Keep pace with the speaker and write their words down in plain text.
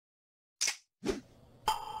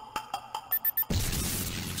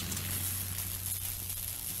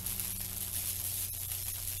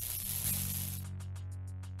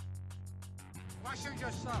Picture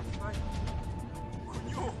yourself, right?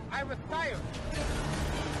 I retired.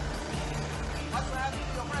 That's what happened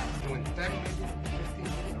to your friend. Doing 10 million, 15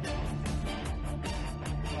 million.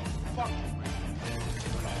 Oh, fuck you, man.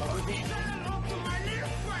 Say hello to my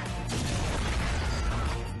little friend.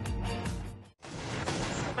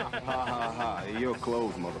 Ha ha ha. You're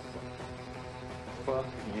closed, motherfucker. Fuck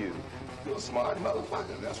you. You're a smart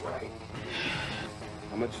motherfucker, that's right.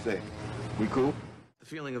 How much you say? We cool? The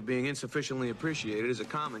feeling of being insufficiently appreciated is a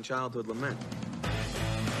common childhood lament.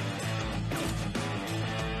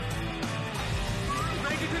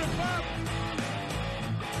 Make it to the pub.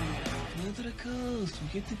 Move to the coast.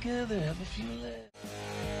 We get together. Have a few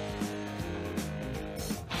laughs.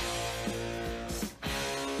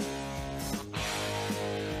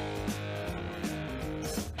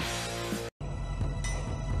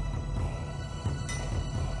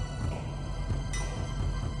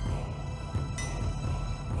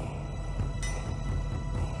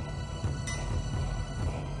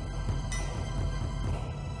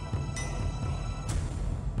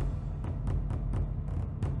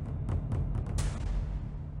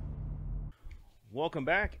 Welcome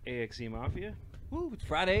back, AXE Mafia. Woo, it's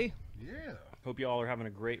Friday. Yeah. Hope you all are having a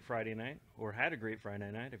great Friday night, or had a great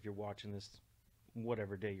Friday night if you're watching this,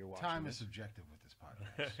 whatever day you're watching. Time this. is subjective with this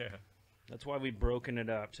podcast. That's why we've broken it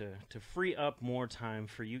up to free up more time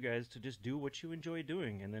for you guys to just do what you enjoy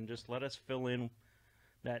doing, and then just let us fill in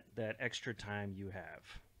that extra time you have.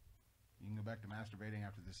 You can go back to masturbating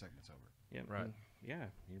after this segment's over. Yeah, Right. Yeah,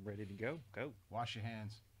 you're ready to go. Go. Wash your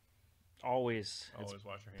hands Always. Always it's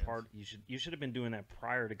wash your hands. Part. You should have been doing that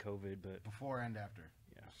prior to COVID, but before and after.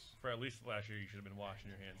 yeah. For at least last year, you should have been washing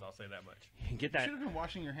your hands. I'll say that much. Get You that. should have been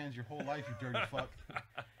washing your hands your whole life, you dirty fuck.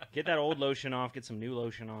 Get that old lotion off. Get some new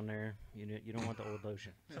lotion on there. You don't want the old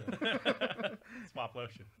lotion. So. Swap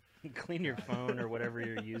lotion. Clean your phone or whatever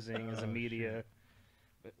you're using as a media.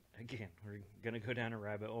 But again, we're going to go down a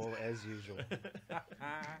rabbit hole as usual.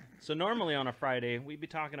 So normally on a Friday, we'd be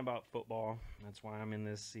talking about football. That's why I'm in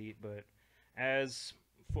this seat. But as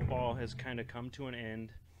football has kind of come to an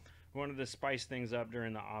end, we wanted to spice things up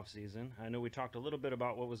during the off season. I know we talked a little bit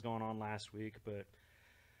about what was going on last week, but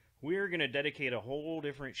we're going to dedicate a whole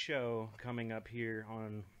different show coming up here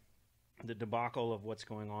on the debacle of what's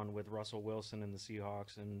going on with Russell Wilson and the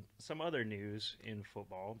Seahawks and some other news in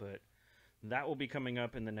football, but that will be coming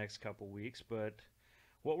up in the next couple weeks. But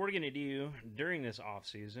what we're going to do during this off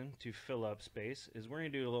season to fill up space is we're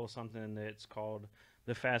going to do a little something that's called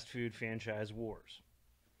the Fast Food Franchise Wars.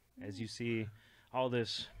 As you see all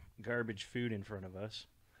this garbage food in front of us,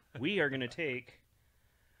 we are going to take,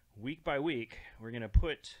 week by week, we're going to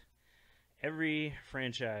put every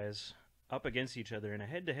franchise up against each other in a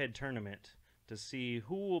head-to-head tournament to see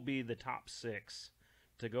who will be the top 6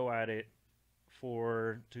 to go at it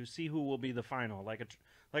to see who will be the final, like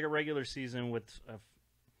a regular season with a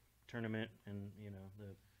tournament, and the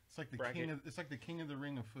It's like the bracket. it's like the king of the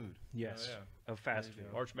ring of food. yes Oh, of fast food.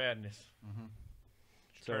 March Madness.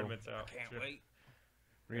 So Tournaments out. Can't wait.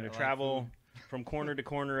 we're gonna travel from corner to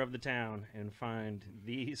corner of the town and find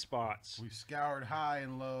these spots. We've scoured high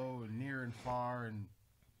and low and near and far and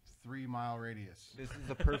 3-mile radius. This is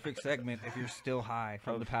the perfect segment if you're still high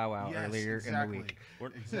from the powwow Yes, earlier exactly. in the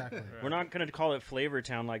week. Exactly. We're not gonna call it Flavor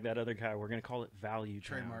Town like that other guy. We're gonna call it Value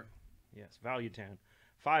Town. Trademark. Yes, Value Town.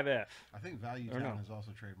 5F. I think Value Or Town no. is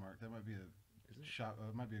also trademarked. That might be a shop.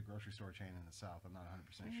 It might be a grocery store chain in the South. I'm not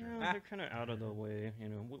 100% sure. Yeah, they're kind of out of the way.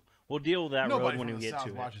 We'll deal with that Nobody road when from we the get South to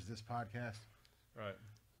it. watches this podcast. Right.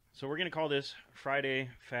 So we're gonna call this Friday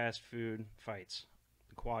Fast Food Fights,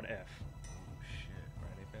 the Quad F. Oh shit!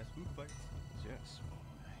 Friday fast food fights. Yes.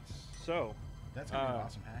 Nice. So That's gonna be an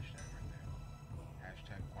awesome hashtag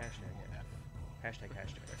right there. Hashtag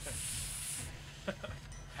Hashtag, F.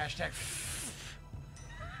 Hashtag.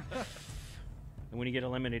 and when you get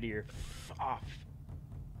eliminated, you're off.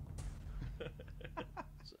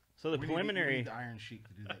 So the We preliminary, need the Iron Sheik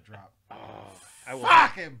to do that drop. I will,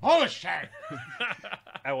 Fucking bullshit!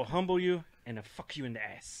 I will humble you and fuck you in the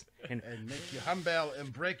ass. And And make you humble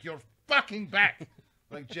and break your fucking back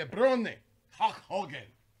like Jabroni. Hulk Hogan.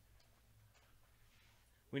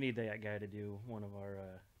 we need that guy to do one of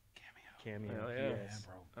our cameo. Hell yeah. Yeah, Yes.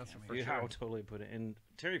 bro. That's Cameo. for Yeah, sure. I will totally put it. And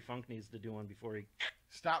Terry Funk needs to do one before he.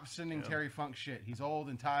 Stop sending Terry Funk shit. He's old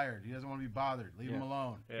and tired. He doesn't want to be bothered. Leave him Yeah.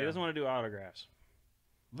 alone. Yeah. He doesn't want to do autographs.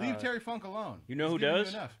 Leave Terry Funk alone. You know He's who giving you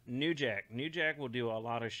does? enough. New Jack. New Jack will do a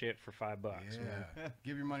lot of shit for $5. Man. Yeah.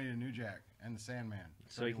 Give your money to New Jack and the Sandman.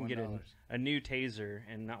 So you can get $31. a new taser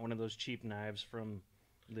and not one of those cheap knives from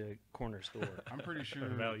the corner store. I'm pretty sure.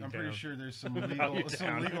 Value I'm pretty Town. sure there's some Value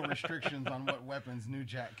Town. legal restrictions on what weapons New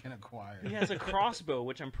Jack can acquire. He has a crossbow,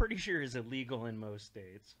 which I'm pretty sure is illegal in most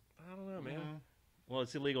states. I don't know, man. Mhm. Well,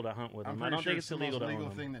 it's illegal to hunt with I'm them. I pretty don't sure think it's it's the illegal most to legal own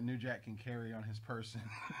them. thing that New Jack can carry on his person.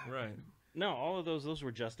 Right. No, all of those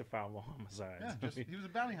were justifiable homicides. Yeah, he was a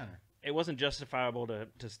bounty hunter. It wasn't justifiable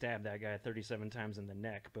to stab that guy 37 times in the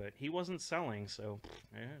neck, but he wasn't selling, so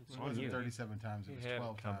yeah, it's It on wasn't you. 37 times. It He was had it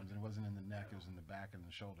 12 coming. times, and it wasn't in the neck. It was in the back and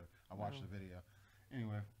the shoulder. I watched the video.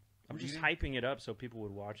 Anyway, I'm just eating? hyping it up so people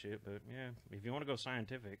would watch it, but yeah, if you want to go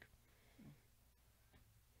scientific.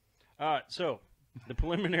 So the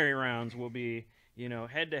preliminary rounds will be,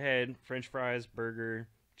 head to head, French fries, burger,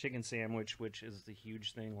 chicken sandwich, which is the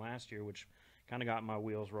huge thing last year, which kind of got my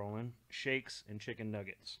wheels rolling, shakes, and chicken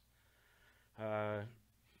nuggets.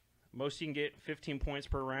 Most you can get 15 points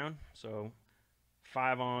per round, so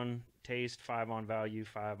 5 on taste, 5 on value,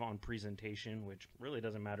 5 on presentation, which really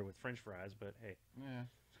doesn't matter with French fries, but hey. Yeah.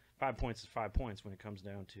 5 points is 5 points when it comes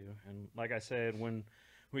down to. And like I said, when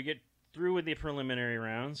we get through with the preliminary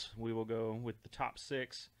rounds, we will go with the top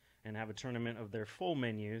 6 and have a tournament of their full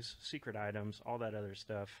menus, secret items, all that other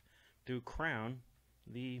stuff to crown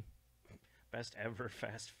the best ever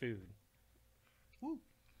fast food. Woo.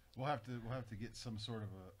 We'll have to get some sort of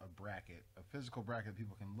a bracket, a physical bracket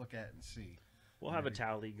people can look at and see. We'll have a Maybe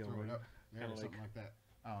tally Throw going. it up. Yeah, Kinda something like- like that.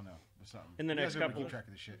 I don't know. Or something. In the You next guys are able to couple- keep track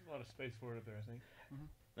of this shit. There's a lot of space for it up there, I think.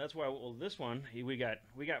 That's why, well, this one we got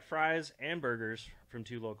fries and burgers from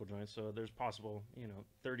 2 local joints, so there's possible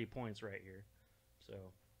 30 points right here. So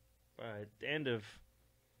by the end of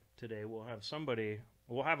today, we'll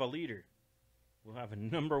have a leader, we'll have a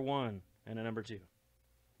number 1 and a number 2,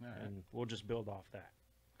 All right. and we'll just build off that.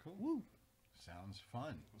 Cool. Woo. Sounds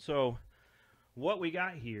fun. So what we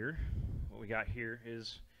got here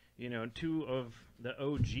is 2 of the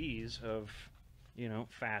OGs of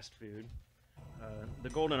fast food. The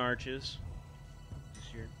Golden Arches,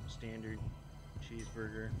 just your standard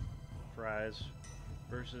cheeseburger, fries,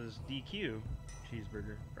 versus DQ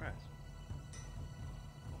cheeseburger, fries.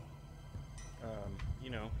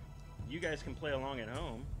 You guys can play along at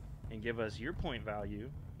home and give us your point value,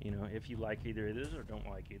 if you like either of those or don't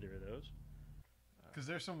like either of those. Because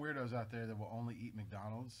there's some weirdos out there that will only eat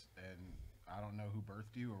McDonald's, and I don't know who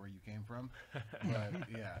birthed you or where you came from, but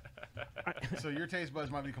yeah. So your taste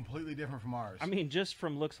buds might be completely different from ours. I mean, just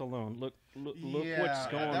from looks alone, look yeah, what's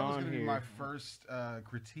going that was on gonna here. be my first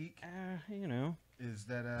critique. Is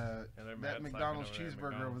that they're that mad McDonald's slapping over there at cheeseburger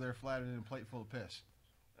over McDonald's. there flattened in a plate full of piss?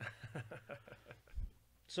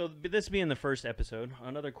 So this being the first episode,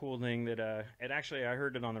 another cool thing that I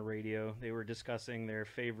heard it on the radio. They were discussing their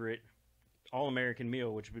favorite all-American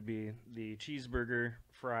meal, which would be the cheeseburger,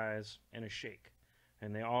 fries, and a shake.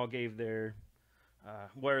 And they all gave their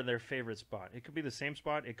their favorite spot. It could be the same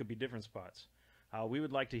spot. It could be different spots. We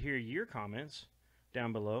would like to hear your comments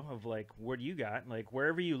down below of what do you got,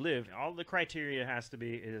 wherever you live. All the criteria has to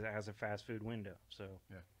be it has a fast food window. So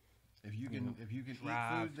Yeah. If you can eat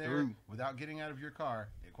drive food there through. without getting out of your car,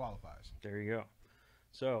 it qualifies. there you go.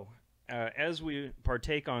 So as we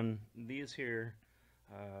partake on these here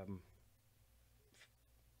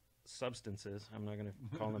substances, I'm not going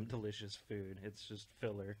to call them delicious food. It's just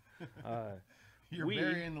filler. You're We-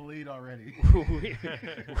 burying the lead already.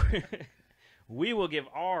 we will give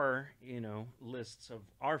our lists of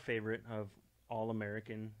our favorite of all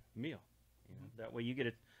American meal. That way you get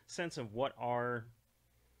a sense of what our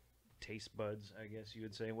taste buds, I guess you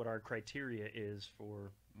would say, what our criteria is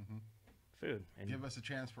for food. And Give us a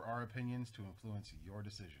chance for our opinions to influence your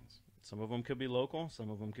decisions. some of them could be local, some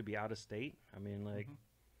of them could be out of state. I mean,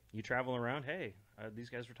 you travel around, hey, these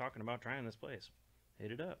guys were talking about trying this place.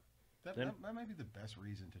 Hit it up. That might be the best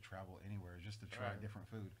reason to travel anywhere, just to try Right. different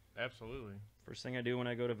food. Absolutely. First thing I do when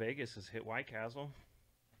I go to Vegas is hit White Castle.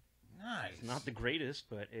 Nice. It's not the greatest,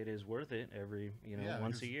 but it is worth it every, Yeah,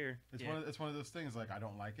 once because a year. It's Yeah. one of those things. Like, I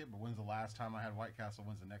don't like it, but when's the last time I had White Castle?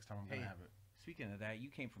 When's the next time I'm gonna Hey. have it? Speaking of that, you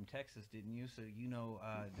came from Texas, didn't you? So you know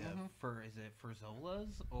is it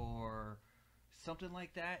Furzolas or something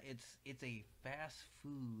like that? It's a fast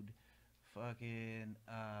food fucking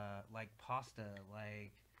like pasta,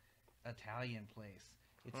 like Italian place.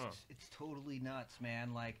 It's totally nuts,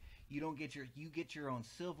 man. Like you get your own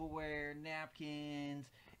silverware, napkins,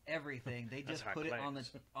 everything. They That's just high put it on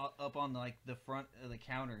class. up on the front of the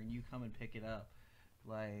counter, and you come and pick it up.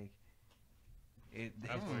 Like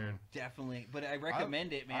That's weird. definitely, but I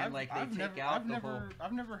recommend it, man. Like they take never, out I've the never, whole.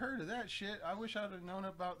 I've never heard of that shit. I wish I'd have known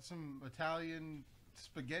about some Italian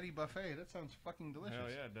spaghetti buffet. That sounds fucking delicious. Hell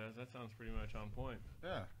yeah, it does. That sounds pretty much on point.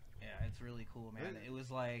 Yeah. Yeah, it's really cool, man. It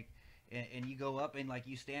was like and you go up and like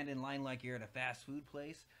you stand in line like you're at a fast food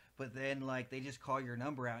place, but then like they just call your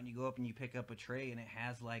number out and you go up and you pick up a tray and it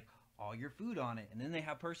has like all your food on it, and then they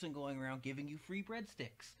have a person going around giving you free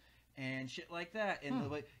breadsticks and shit like that, and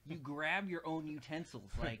like you grab your own utensils,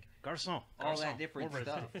 like Garçon, all garçon, that different more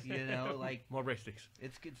stuff, you know, like More breadsticks.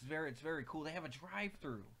 it's very cool. They have a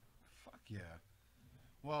drive-through. Fuck yeah.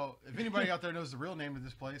 Well, if anybody out there knows the real name of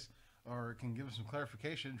this place or can give us some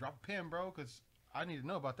clarification, drop a pin, bro, because I need to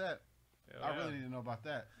know about that. Hell I yeah. really need to know about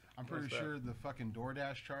that. I'm pretty What's that? sure the fucking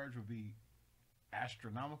DoorDash charge would be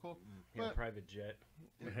astronomical. Yeah, But, private jet.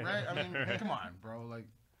 right? I mean, come on, bro. Like,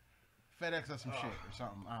 FedEx has some shit or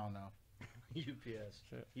something. I don't know. UPS.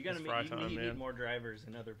 Shit. You gotta It's meet. fry You time, need man. more drivers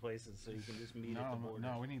in other places, so you can just meet at the border.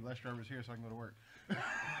 No, we need less drivers here so I can go to work.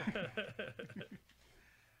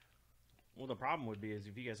 Well, the problem would be is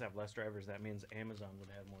if you guys have less drivers, that means Amazon would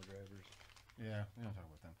have more drivers. Yeah, we don't talk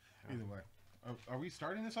about them. Either way. Are we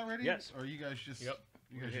starting this already? Yes. Or are you guys just Yep.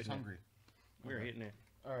 you We're guys just hitting it. hungry? We're Okay. hitting it.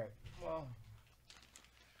 All right. Well,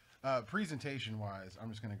 presentation wise, I'm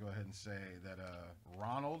just going to go ahead and say that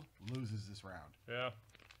Ronald loses this round. Yeah.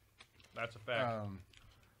 That's a fact.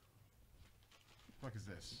 Fuck is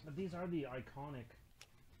this? These are the iconic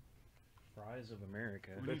fries of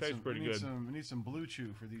America. They taste pretty good. We need some Blue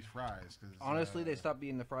Chew for these fries. Cause, Honestly, they stopped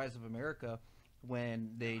being the fries of America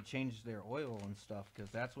when they changed their oil and stuff, because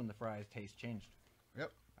that's when the fries taste changed.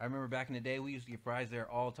 Yep. I remember back in the day, we used to get fries there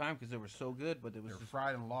all the time because they were so good, but it was They're just,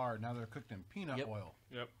 fried in lard. Now they're cooked in peanut Yep. oil.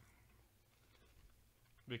 Yep.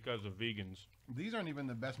 Because of vegans. These aren't even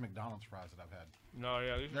the best McDonald's fries that I've had. No,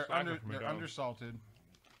 yeah, these are They're slacking from McDonald's. undersalted.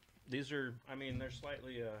 These are, I mean, they're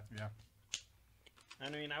slightly. Yeah. I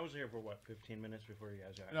mean, I was here for what, 15 minutes before you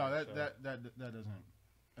guys got No, here, that so- doesn't.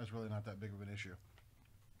 That's really not that big of an issue.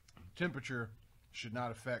 Temperature should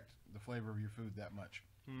not affect the flavor of your food that much.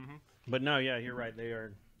 Mm-hmm. But no, yeah, you're right. They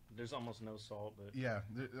are. There's almost no salt, but Yeah,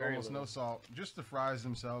 Very almost no little. salt. Just the fries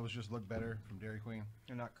themselves just look better from Dairy Queen.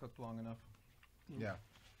 they're not cooked long enough. Yeah,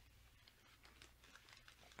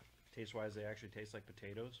 taste-wise, they actually taste like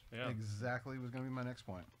potatoes. Yeah. exactly was going to be my next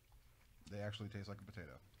point. They actually taste like a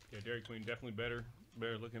potato. Yeah, Dairy Queen definitely better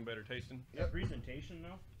looking, better tasting. The presentation,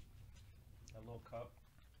 though, that little cup.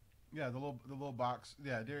 Yeah, the little box.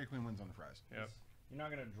 Yeah, Dairy Queen wins on the fries. Yep. You're not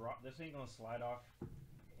gonna drop. This ain't gonna slide off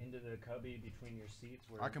into the cubby between your seats.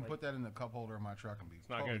 Where I can like, put that in the cup holder of my truck and be. It's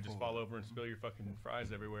not gonna just fall over and spill your fucking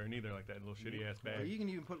fries everywhere neither, like that little shitty ass Or bag. you can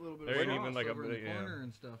even put a little bit There of ain't sauce even like a over in the big- yeah. corner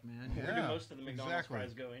and stuff, man. Where do Yeah, most of the McDonald's exactly.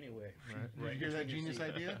 fries go anyway? Right. You hear that between your genius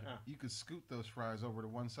seat. idea? You could scoot those fries over to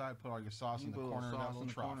one side, put all your sauce You in can the put a corner little of that sauce little in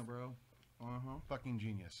the trough. corner, bro. Fucking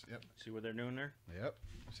genius. Yep. See what they're doing there? Yep.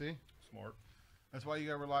 See? Smart. That's why you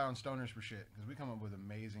gotta rely on stoners for shit, because we come up with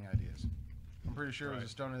amazing ideas. I'm pretty sure it was a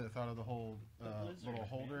stoner that thought of the whole Blizzard, little man.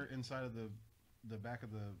 holder inside of the back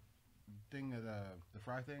of the thing at the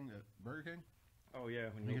fry thing at Burger King. Oh yeah,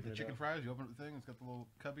 when When you get open the it chicken up. fries, you open up the thing, it's got the little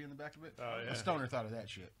cubby in the back of it. Oh, yeah. A stoner thought of that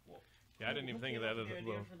shit. Yeah, I didn't even Who think of came that up as with a the idea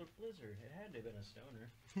little. for the Blizzard. It had to have been a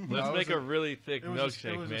stoner. Let's No, it make was a really thick It was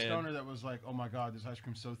milkshake, a man. stoner that was like, "Oh my god, this ice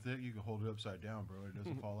cream's so thick, you can hold it upside down, bro. It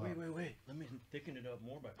doesn't fall out." Wait. Let me thicken it up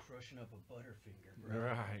more by crushing up a Butterfinger, bro.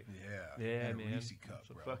 Right. Yeah. Yeah, and a man. Reese cup,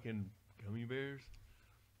 Some bro. fucking gummy bears.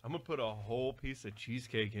 I'm gonna put a whole piece of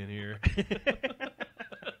cheesecake in here.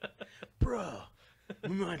 Bro, my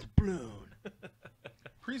mind's blown.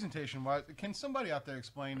 Presentation wise, can somebody out there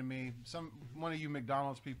explain to me, one of you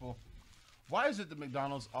McDonald's people, why is it that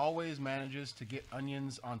McDonald's always manages to get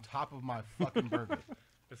onions on top of my fucking burger?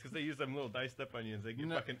 It's because they use them little diced up onions. They get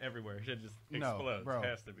No. fucking everywhere. It should just No, explode. bro. It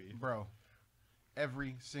has to be. Bro,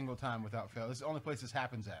 every single time without fail. This is the only place this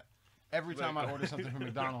happens at. Every time Like- I order something from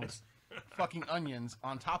McDonald's, fucking onions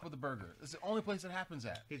on top of the burger. This is the only place it happens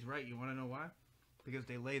at. He's right. You want to know why? Because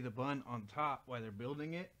they lay the bun on top while they're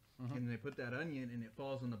building it, and they put that onion, and it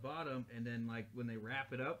falls on the bottom, and then like when they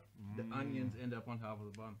wrap it up, the onions end up on top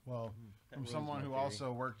of the bun. Well, from ruins someone my who theory.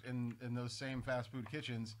 also worked in those same fast food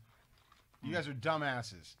kitchens, you guys are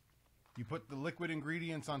dumbasses. You put the liquid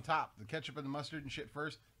ingredients on top, the ketchup and the mustard and shit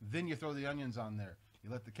first, then you throw the onions on there.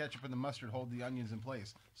 You let the ketchup and the mustard hold the onions in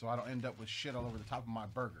place, so I don't end up with shit all over the top of my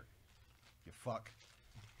burger. You fuck.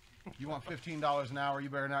 You want $15 an hour, you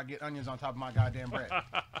better not get onions on top of my goddamn bread.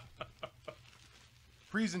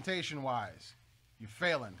 Presentation-wise, you're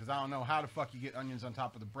failing, because I don't know how the fuck you get onions on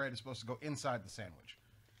top of the bread. It's supposed to go inside the sandwich.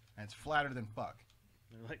 And it's flatter than fuck.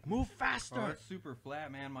 They're like, move faster. Oh, it's super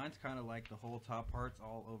flat, man. Mine's kind of like the whole top part's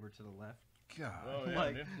all over to the left. God. Oh, yeah,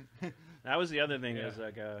 Like- dude. That was the other thing. Yeah. Is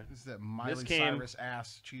like This is that Miley came Cyrus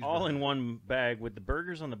ass cheeseburger. all in one bag with the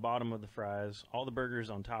burgers on the bottom of the fries, all the burgers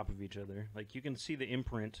on top of each other. Like you can see the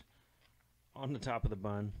imprint on the top of the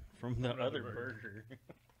bun from the From other another burger. burger.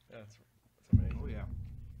 That's amazing. Oh yeah.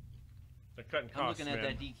 They're cutting I'm costs, looking at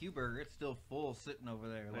man. that DQ burger. It's still full, sitting over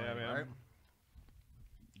there. Yeah, like, man. right?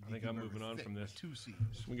 I think I'm moving on from this. 2 C's.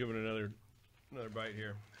 We'll give it another bite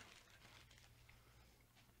here.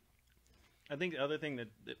 I think the other thing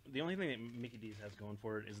the only thing that Mickey D's has going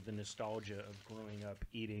for it is the nostalgia of growing up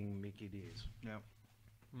eating Mickey D's. Yeah.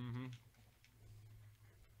 Mm-hmm.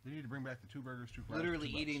 They need to bring back the 2 burgers, 2 fries. Literally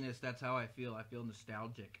 $2. eating this, that's how I feel. I feel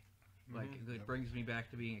nostalgic. Like it brings me back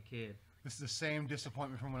to being a kid. This is the same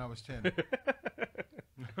disappointment from when I was 10.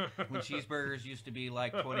 When cheeseburgers used to be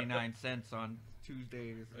like 29 cents on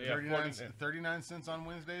Tuesdays. Yeah, 39 cents on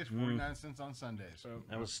Wednesdays, 49 cents on Sundays.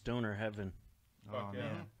 That was stoner heaven. Oh Fuck yeah.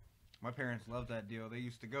 man. My parents loved that deal. They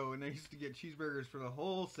used to go and they used to get cheeseburgers for the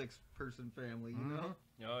whole 6-person family, you know?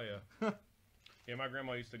 Oh yeah. Yeah, my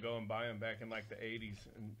grandma used to go and buy them back in like the 80s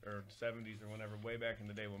or 70s or whenever, way back in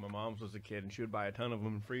the day when my mom's was a kid, and she would buy a ton of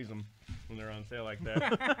them and freeze them when they're on sale like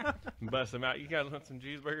that. And bust them out. You guys want some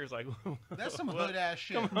cheeseburgers? Like, That's some what? hood ass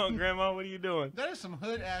shit. Come on, Grandma, what are you doing? That is some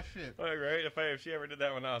hood ass shit. Like, right? If she ever did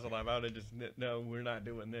that when I was alive, I would have just no, we're not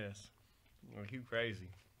doing this. Like, you crazy?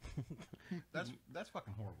 That's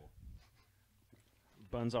fucking horrible.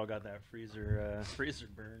 Buns all got that freezer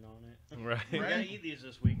burn on it. Right. We gotta eat these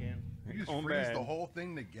this weekend. You just Going freeze bad. the whole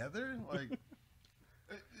thing together? Like,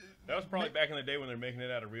 That was probably back in the day when they're making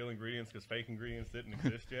it out of real ingredients because fake ingredients didn't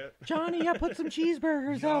exist yet. Johnny, I put some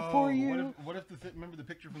cheeseburgers out for you. What if remember the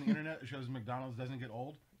picture from the internet that shows McDonald's doesn't get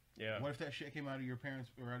old? Yeah. What if that shit came out of your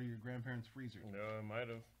parents or out of your grandparents' freezer? No, it might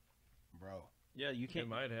have. Bro. Yeah, you It can't.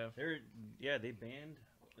 might have. They banned.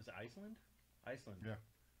 Is it Iceland? Iceland. Yeah.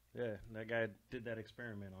 Yeah, that guy did that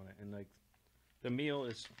experiment on it, and like, the meal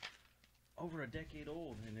is over a decade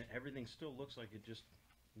old, and everything still looks like it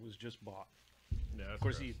was just bought. Yeah, that's Of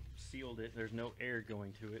course, gross. he sealed it. There's no air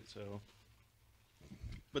going to it, so.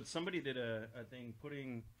 But somebody did a thing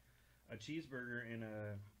putting a cheeseburger in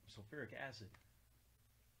a sulfuric acid,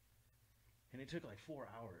 and it took like 4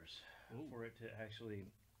 hours for it to actually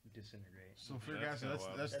disintegrate. Sulfuric That's acid, kinda that's,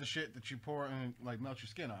 wild. that's the shit that you pour and like melt your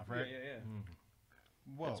skin off, right? Yeah.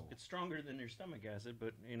 Whoa. It's stronger than your stomach acid,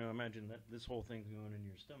 but imagine that this whole thing's going in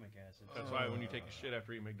your stomach acid. That's why when you take a shit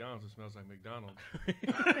after eating McDonald's, it smells like McDonald's.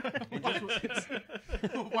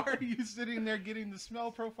 Why are you sitting there getting the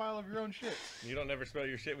smell profile of your own shit? You don't never smell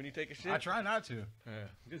your shit when you take a shit? I try not to. Yeah.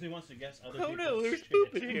 Because he wants to guess other Oh people's no, there's shit.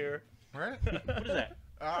 poop in here. Right? What is that?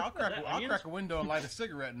 I'll crack onions? a window and light a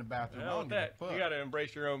cigarette in the bathroom. I Hell don't with give a that. fuck. You gotta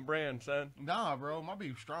embrace your own brand, son. Nah, bro. My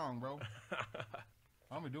beef strong, bro.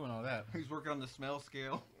 I don't be doing all that. He's working on the smell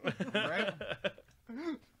scale. Right?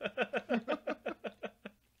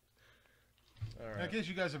 All In right. case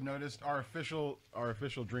you guys have noticed, our official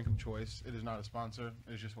drink of choice, it is not a sponsor.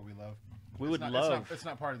 It's just what we love. It's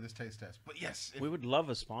not part of this taste test. But yes. We would love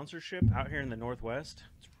a sponsorship out here in the Northwest.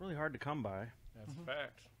 It's really hard to come by. That's a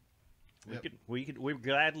fact. Yep. We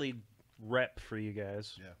gladly rep for you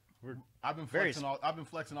guys. Yeah. I've been Very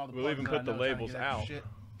flexing all the We'll plugs even that put I the know trying to labels get extra out. shit.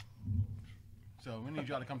 So we need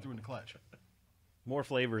y'all to come through in the clutch. More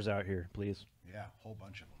flavors out here, please. Yeah, a whole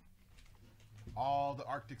bunch of them. All the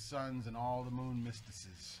Arctic suns and all the moon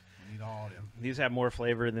mystices. We need all of them. These have more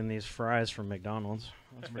flavor than these fries from McDonald's.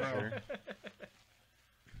 That's for Bro. sure.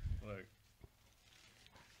 Look,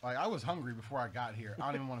 Like, I was hungry before I got here. I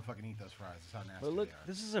don't even want to fucking eat those fries. That's how nasty But look, they are.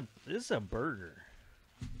 this is a burger.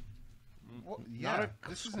 Well, not yeah, a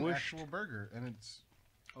this is an squished- actual burger, and it's...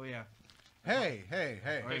 Oh yeah. Hey.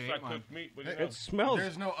 tastes like mine. cooked meat. But Hey, you know, It smells.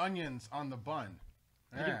 There's no onions on the bun.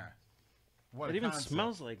 Yeah. What It a even concept.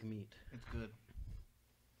 smells like meat. It's good.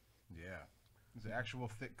 Yeah. Is there actual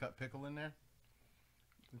thick cut pickle in there?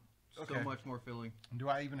 So Okay. much more filling. Do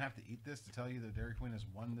I even have to eat this to tell you that Dairy Queen has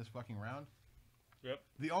won this fucking round? Yep.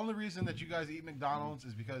 The only reason that you guys eat McDonald's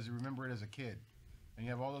is because you remember it as a kid. And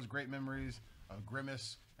you have all those great memories of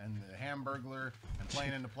Grimace and the Hamburglar and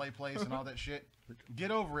playing in the play place and all that shit. Get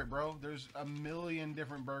over it, bro. There's a million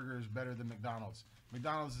different burgers better than McDonald's.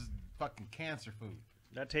 McDonald's is fucking cancer food.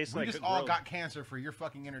 That tastes We like just a all grilled- got cancer for your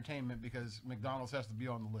fucking entertainment because McDonald's has to be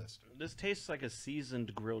on the list. This tastes like a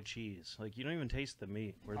seasoned grilled cheese. Like you don't even taste the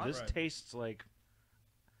meat. Where this Right. tastes like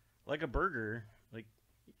a burger. Like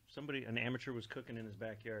an amateur was cooking in his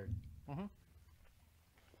backyard. I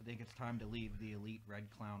think it's time to leave the elite red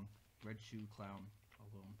shoe clown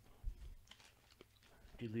alone.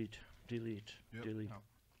 Delete. Yep. Delete. Oh.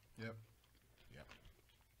 Yep.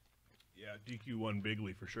 yeah, DQ won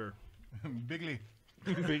bigly for sure. Bigly.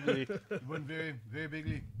 Bigly. One very, very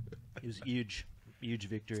bigly. It was huge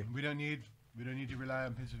victory. We don't need to rely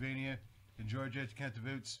on Pennsylvania and Georgia to count the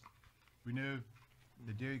votes. We know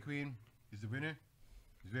the Dairy Queen is the winner.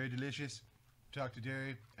 It's very delicious. Talk to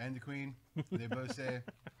Dairy and the Queen. They both say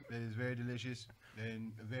that is very delicious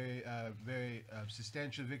and a very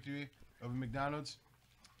substantial victory over McDonald's.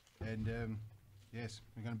 And yes,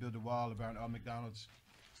 we're gonna build a wall around all McDonald's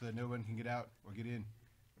so that no one can get out or get in.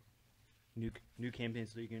 New campaign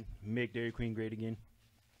so you can make Dairy Queen great again.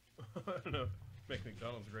 No, make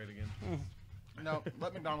McDonald's great again. No,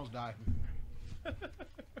 let McDonald's die.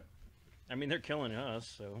 I mean, they're killing us,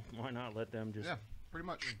 so why not let them just... Yeah, pretty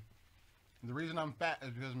much. The reason I'm fat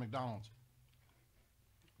is because of McDonald's.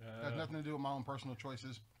 It has nothing to do with my own personal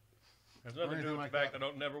choices. Has nothing to do with like the fact that. I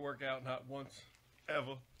don't never work out, not once,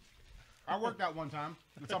 ever. I worked out one time.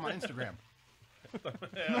 It's on my Instagram.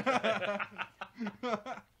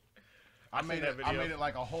 I made it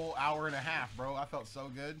like a whole hour and a half, bro. I felt so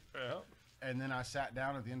good. Yeah. And then I sat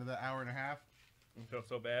down at the end of that hour and a half. You felt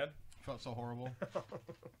so bad? Felt so horrible.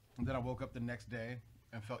 And then I woke up the next day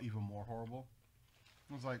and felt even more horrible.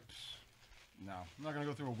 I was like, no, I'm not going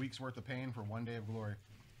to go through a week's worth of pain for one day of glory.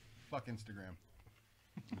 Fuck Instagram.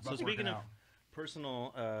 So speaking of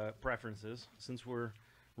personal preferences, since we're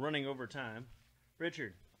running over time,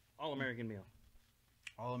 Richard, all-American meal.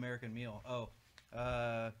 All-American meal.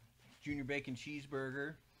 Junior bacon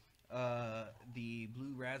cheeseburger, the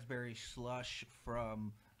blue raspberry slush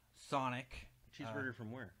from Sonic. Cheeseburger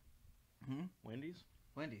from where? Wendy's?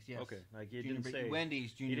 Wendy's, yes. Okay, like you Junior didn't say...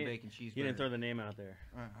 Wendy's Junior Bacon Cheeseburger. You didn't throw the name out there.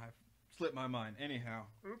 I slipped my mind. Anyhow.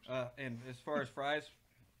 Oops. And as far as fries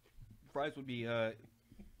would be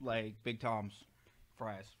like Big Tom's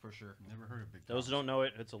fries, for sure. Never heard of Big Tom's. Those who don't know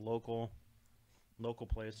it, it's a local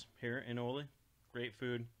place here in Ole. Great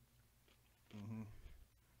food. Mm-hmm.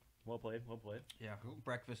 Well played, well played. Yeah,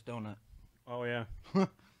 breakfast donut. Oh, yeah.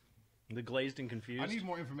 The glazed and confused. I need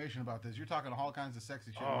more information about this. You're talking all kinds of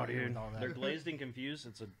sexy shit. Oh, right here dude. with all that. They're glazed and confused.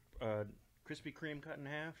 It's a Krispy Kreme cut in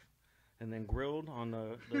half and then grilled on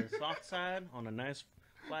the soft side on a nice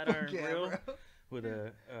flat iron grill with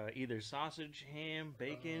a either sausage, ham,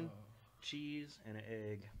 bacon, cheese, and an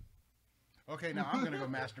egg. Okay, now I'm going to go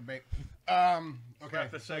masturbate. Okay.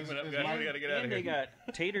 Wrap the segment up, guys. We got to get out of And here. they got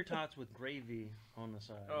tater tots with gravy on the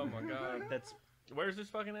side. Oh, my God. Where's this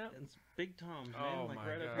fucking at? It's Big Tom's, man. Oh, like my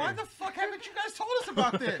right up God. Why here. the fuck haven't you guys told us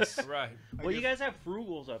about this? Right. Well, you guys have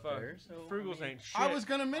Frugals up Fuck. there. So Frugals ain't shit. I was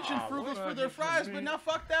going to mention Frugals for their fries, but now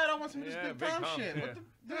fuck that. I want some of this Yeah, Big Big Tom Tom, shit. yeah. What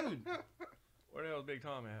the, dude? Where the hell is Big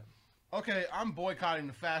Tom at? Okay, I'm boycotting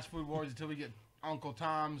the fast food wars until we get Uncle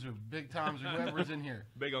Tom's or Big Tom's or whoever's in here.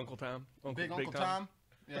 Big Uncle Tom. Big Uncle Tom?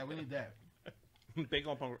 Yeah, we need that. Big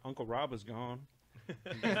Uncle Rob is gone.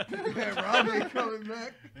 Yeah, Rob ain't coming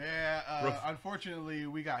back. Yeah, unfortunately,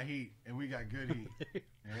 we got heat, and we got good heat.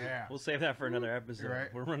 Yeah. We'll save that for another episode. You're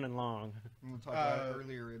right. We're running long. We'll talk about it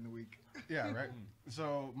earlier in the week. Yeah, right.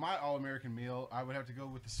 So my all-American meal, I would have to go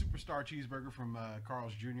with the Superstar Cheeseburger from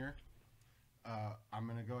Carl's Jr. I'm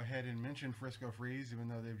going to go ahead and mention Frisco Freeze, even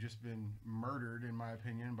though they've just been murdered, in my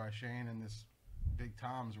opinion, by Shane and this Big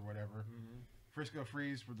Tom's or whatever. Frisco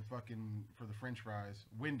Freeze for the French fries.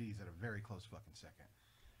 Wendy's at a very close fucking second.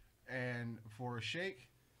 And for a shake,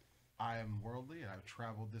 I am worldly and I've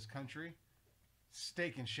traveled this country.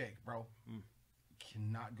 Steak and Shake, bro.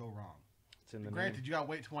 Cannot go wrong. It's in the Granted, you got to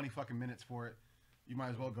wait 20 fucking minutes for it. You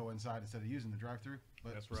might as well go inside instead of using the drive-thru.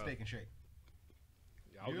 But That's rough. Steak and Shake.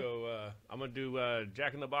 I'll go. I'm gonna do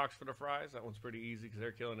Jack in the Box for the fries. That one's pretty easy because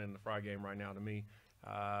they're killing it in the fry game right now. To me,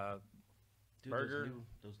 Dude, burger.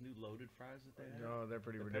 Those new loaded fries that they have. No, they're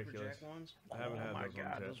pretty the ridiculous. Pepper Jack ones. I haven't had my those god,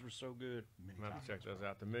 ones yet. those were so good. Mini I'm gonna have to tacos. check those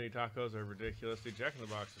out. The mini tacos are ridiculous. The Jack in the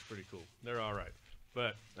Box is pretty cool. They're all right.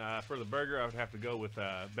 But for the burger, I would have to go with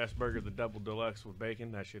Best Burger, the Double Deluxe with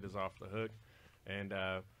bacon. That shit is off the hook. And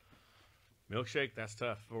milkshake, that's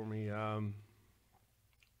tough for me.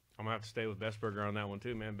 I'm gonna have to stay with Best Burger on that one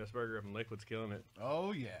too, man. Best Burger up in Liquid's killing it.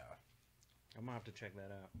 Oh, yeah. I'm gonna have to check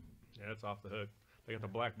that out. Yeah, it's off the hook. They got the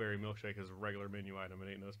blackberry milkshake as a regular menu item.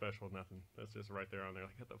 It ain't no special, nothing. That's just right there on there.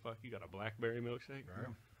 Like, what the fuck? You got a blackberry milkshake? Right.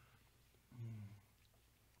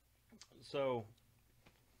 So,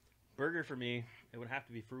 burger for me, it would have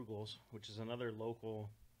to be Frugals, which is another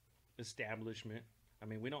local establishment. I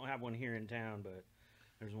mean, we don't have one here in town, but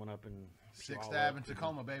there's one up in 6th Puyallup Ave in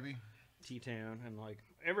Tacoma, baby. T-Town, and like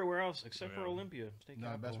everywhere else except for Yeah. Olympia. State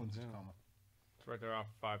No, the best Capitol. one's in Yeah. Tacoma. It's right there off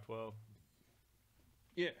 512.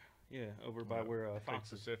 Yeah, over by where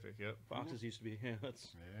Fox's Pacific, yep. Fox's used to be. Yeah,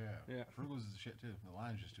 that's. Yeah. Frugals is the shit, too. The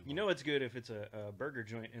line's just too long. You know it's good if it's a burger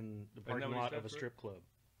joint in the parking what you lot said of a for it? strip club.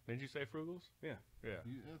 Didn't you say Frugals? Yeah. Yeah.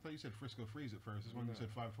 I thought you said Frisco Freeze at first. This one you said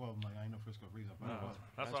 512. I'm like, I ain't no Frisco Freeze on 512.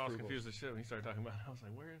 That's That's why I was Frugals. confused as shit when he started talking about it. I was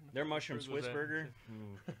like, where in the Their fuck mushroom Frugals Swiss at? burger,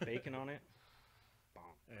 bacon on it.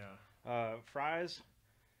 Yeah. Fries.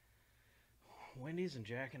 Wendy's and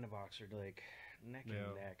Jack in the Box are like neck Yeah.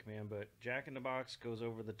 and neck, man. But Jack in the Box goes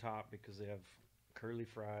over the top because they have curly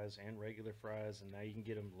fries and regular fries, and now you can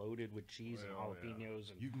get them loaded with cheese and Well, yeah.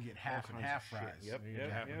 jalapenos. And You can get half and kinds half of shit. fries. Yep, You yep,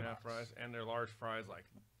 get half and yep. half fries, and their large fries like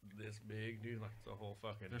this big, dude. Like the whole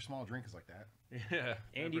fucking. Their small drink is like that. Yeah.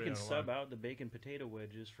 And you can every sub other out the bacon potato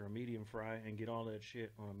wedges for a medium fry and get all that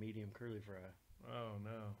shit on a medium curly fry. one. Oh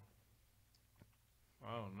no.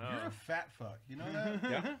 Oh no. You're a fat fuck. You know that? Yeah.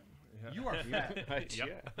 Yeah. You are fat.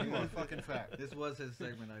 Yep. You are fucking fat. This was his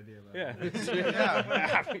segment idea. By Yeah.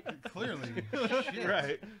 Yeah. Clearly.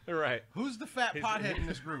 Shit. Right. Who's the fat pothead in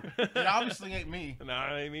this group? It obviously ain't me. No,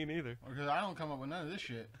 I ain't me neither. Because I don't come up with none of this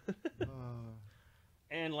shit.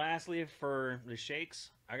 And lastly, for the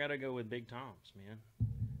shakes, I gotta go with Big Tom's, man.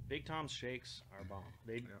 Big Tom's shakes are bomb.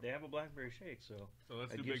 They have a blackberry shake, so So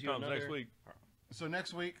let's that do gives Big you Tom's next another- week. So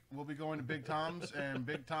next week, we'll be going to Big Tom's, and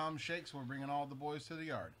Big Tom's Shakes, we're bringing all the boys to the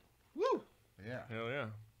yard. Woo! Yeah. Hell yeah.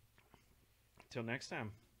 Till next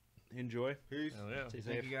time, enjoy. Peace. Hell yeah. Stay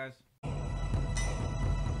Thank safe. you guys.